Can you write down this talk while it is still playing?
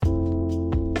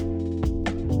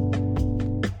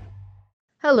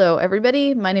Hello,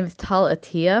 everybody. My name is Tal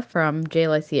Attia from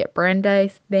JLIC at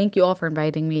Brandeis. Thank you all for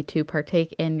inviting me to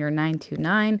partake in your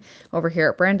 929. Over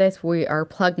here at Brandeis, we are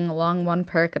plugging along one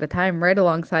parak at a time, right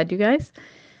alongside you guys.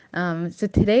 So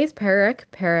today's parak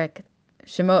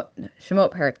Shemot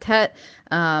parak Tet,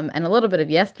 and a little bit of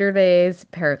yesterday's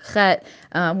parak Chet.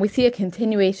 We see a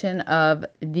continuation of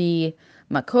the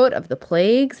makot of the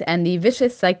plagues and the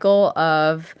vicious cycle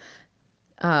of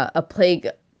a plague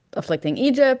afflicting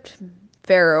Egypt,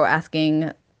 Pharaoh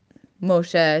asking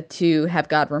Moshe to have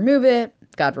God remove it.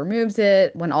 God removes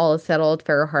it. When all is settled,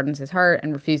 Pharaoh hardens his heart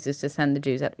and refuses to send the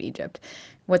Jews out of Egypt.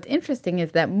 What's interesting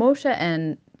is that Moshe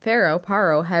and Pharaoh,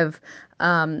 Paro, have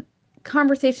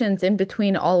conversations in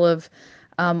between all of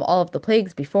the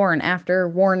plagues before and after,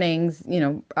 warnings,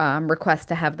 requests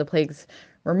to have the plagues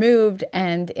removed.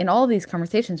 And in all of these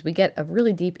conversations, we get a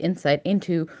really deep insight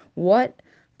into what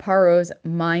Paro's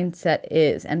mindset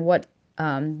is and what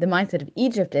the mindset of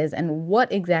Egypt is and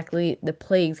what exactly the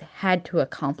plagues had to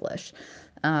accomplish.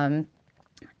 Um,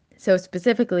 so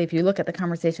specifically, if you look at the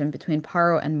conversation between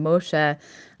Paro and Moshe,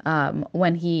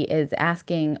 when he is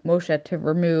asking Moshe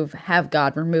to have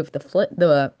God remove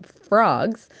the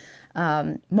frogs,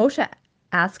 Moshe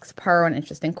asks Paro an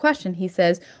interesting question. He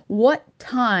says, "What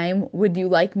time would you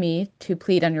like me to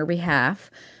plead on your behalf,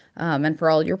 and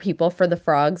for all your people, for the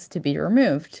frogs to be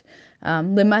removed?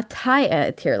 Limatai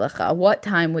etir lecha. What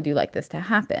time would you like this to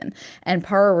happen?" And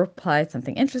Paro replies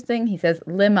something interesting. He says,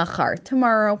 "Limachar,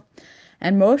 tomorrow."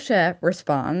 And Moshe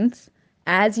responds,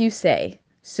 "As you say,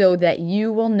 so that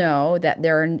you will know that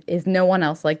there is no one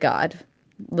else like God,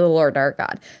 the Lord our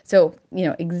God." So,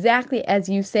 exactly as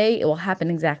you say, it will happen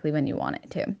exactly when you want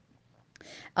it to.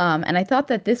 And I thought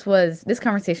that this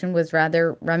conversation was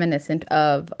rather reminiscent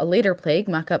of a later plague,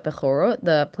 Makat Bechorot,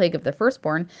 the plague of the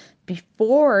firstborn.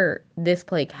 Before this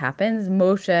plague happens,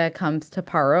 Moshe comes to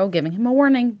Paro, giving him a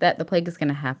warning that the plague is going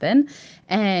to happen.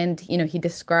 And, he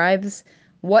describes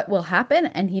what will happen,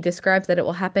 and he describes that it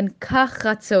will happen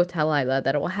kachatzot halayla,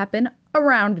 that it will happen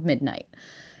around midnight.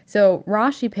 So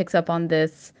Rashi picks up on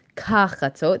this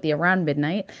kachatzot, the around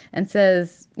midnight, and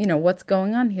says, what's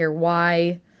going on here?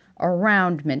 Why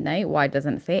around midnight? Why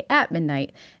doesn't it say at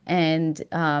midnight? And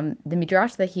the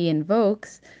midrash that he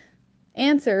invokes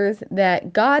answers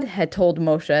that God had told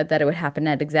Moshe that it would happen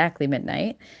at exactly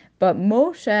midnight, but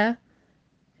Moshe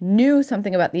knew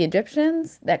something about the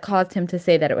Egyptians that caused him to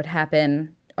say that it would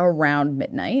happen around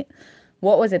midnight.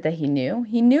 What was it that he knew?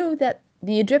 He knew that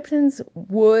the Egyptians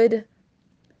would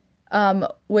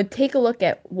take a look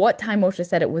at what time Moshe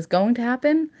said it was going to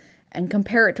happen and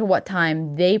compare it to what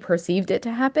time they perceived it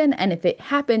to happen. And if it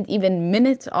happened even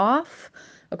minutes off,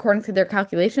 according to their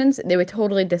calculations, they would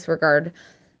totally disregard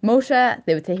Moshe.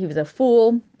 They would say he was a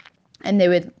fool, and they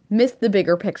would miss the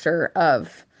bigger picture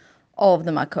of all of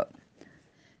the Makot.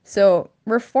 So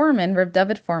Rav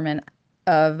David Foreman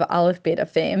of Aleph Beta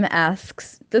fame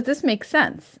asks, does this make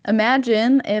sense?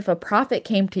 Imagine if a prophet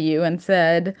came to you and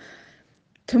said,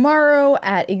 tomorrow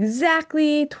at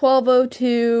exactly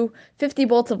 12:02, 50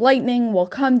 bolts of lightning will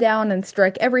come down and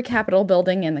strike every Capitol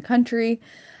building in the country.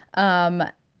 Um,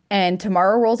 and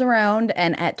tomorrow rolls around,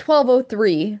 and at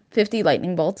 12:03, 50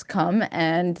 lightning bolts come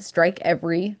and strike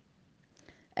every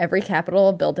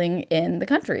Capitol building in the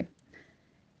country.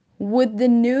 Would the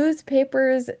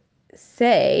newspapers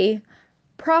say,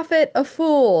 "Prophet a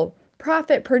fool,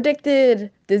 prophet predicted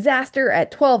disaster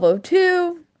at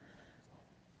 12:02"?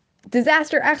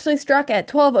 Disaster actually struck at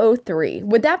 12:03.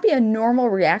 Would that be a normal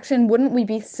reaction? Wouldn't we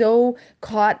be so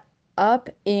caught up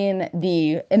in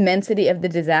the immensity of the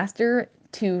disaster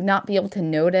to not be able to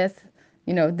notice,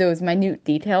 those minute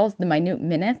details, the minute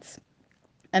minutes?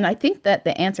 And I think that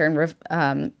the answer,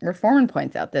 and Reform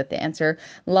points out that the answer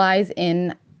lies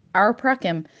in our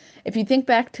prakim. If you think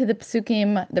back to the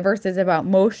psukim, the verses about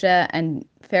Moshe and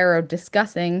Pharaoh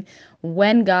discussing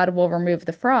when God will remove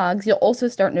the frogs, you'll also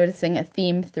start noticing a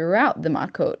theme throughout the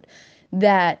Makot,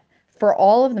 that for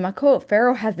all of the Makot,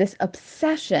 Pharaoh has this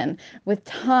obsession with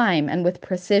time and with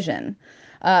precision.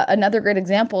 Another great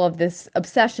example of this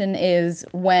obsession is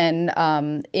when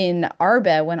in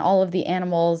Arba, when all of the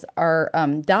animals are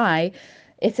die,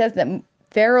 it says that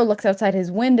Pharaoh looks outside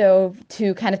his window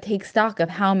to kind of take stock of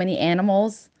how many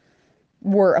animals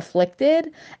were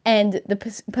afflicted, and the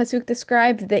pasuk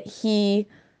describes that he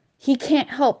can't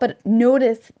help but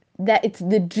notice that it's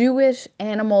the Jewish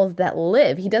animals that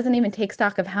live. He doesn't even take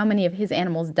stock of how many of his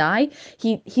animals die.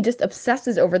 He just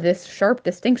obsesses over this sharp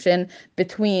distinction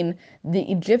between the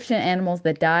Egyptian animals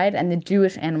that died and the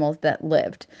Jewish animals that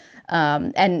lived.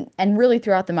 And really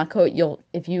throughout the Makot,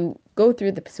 if you go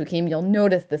through the Pesukim, you'll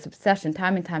notice this obsession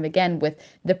time and time again with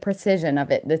the precision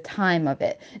of it, the time of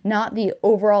it, not the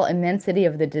overall immensity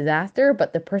of the disaster,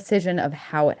 but the precision of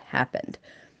how it happened.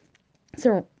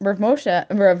 So Rav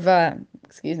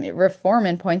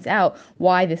Foreman points out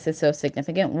why this is so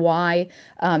significant, why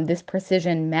this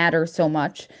precision matters so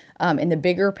much in the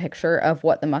bigger picture of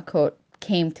what the Makot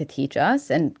came to teach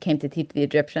us and came to teach the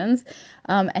Egyptians.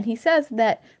 And he says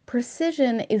that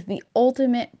precision is the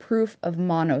ultimate proof of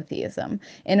monotheism.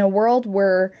 In a world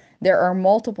where there are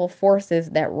multiple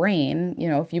forces that reign,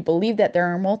 if you believe that there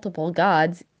are multiple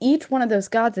gods, each one of those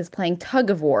gods is playing tug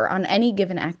of war on any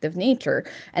given act of nature,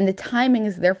 and the timing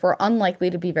is therefore unlikely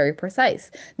to be very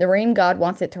precise. The rain god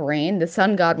wants it to rain, the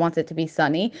sun god wants it to be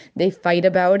sunny, they fight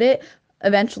about it.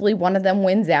 Eventually, one of them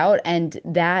wins out, and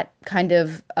that kind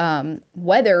of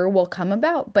weather will come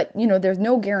about. But, there's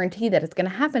no guarantee that it's going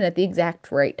to happen at the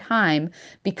exact right time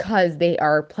because they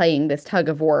are playing this tug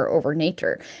of war over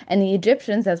nature. And the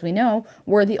Egyptians, as we know,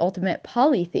 were the ultimate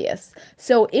polytheists.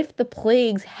 So if the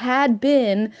plagues had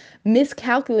been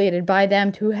miscalculated by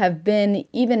them to have been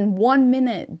even 1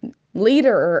 minute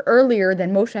later or earlier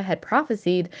than Moshe had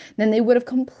prophesied, then they would have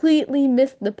completely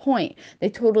missed the point. They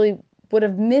totally would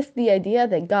have missed the idea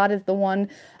that God is the one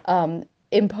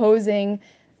imposing,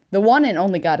 the one and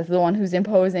only God is the one who's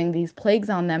imposing these plagues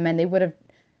on them, and they would have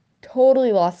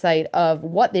totally lost sight of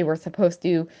what they were supposed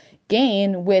to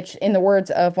gain, which, in the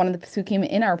words of one of the Pesukim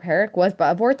in our parak, was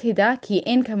Ba'avor teda ki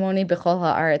ein kamoni b'chol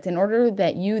ha'aretz, in order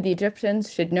that you, the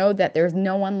Egyptians, should know that there's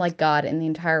no one like God in the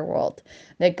entire world,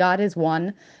 that God is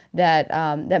one, that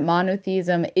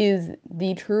monotheism is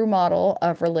the true model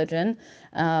of religion,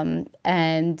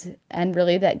 and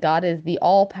really that God is the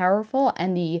all-powerful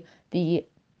and the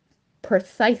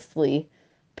precisely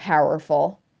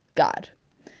powerful God.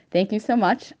 Thank you so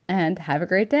much and have a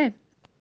great day.